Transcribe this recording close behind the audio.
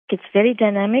It's very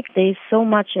dynamic. There is so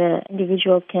much an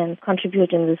individual can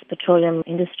contribute in this petroleum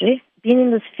industry. Being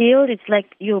in this field, it's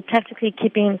like you're practically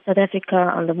keeping South Africa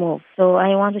on the move. So I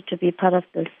wanted to be part of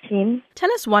this team.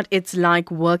 Tell us what it's like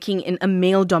working in a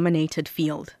male-dominated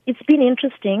field. It's been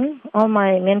interesting. All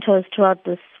my mentors throughout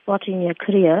this 14-year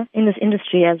career in this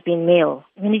industry has been male.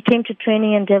 When it came to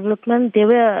training and development, there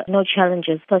were no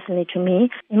challenges personally to me.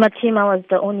 In my team, I was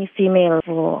the only female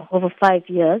for over 5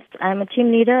 years. I'm a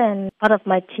team leader and part of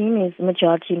my team is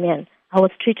majority men. I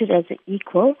was treated as an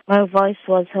equal. My voice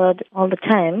was heard all the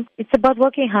time. It's about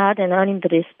working hard and earning the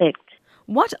respect.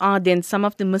 What are then some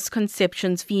of the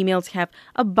misconceptions females have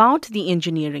about the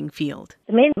engineering field?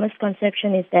 The main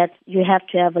misconception is that you have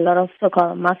to have a lot of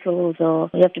so-called muscles or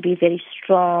you have to be very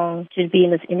strong to be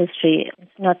in this industry.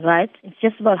 It's not right. It's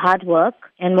just about hard work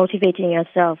and motivating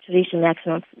yourself to reach the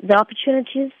maximum. The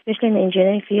opportunities, especially in the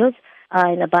engineering fields,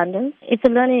 are in abundance. It's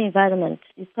a learning environment.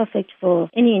 It's perfect for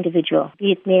any individual,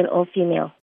 be it male or female.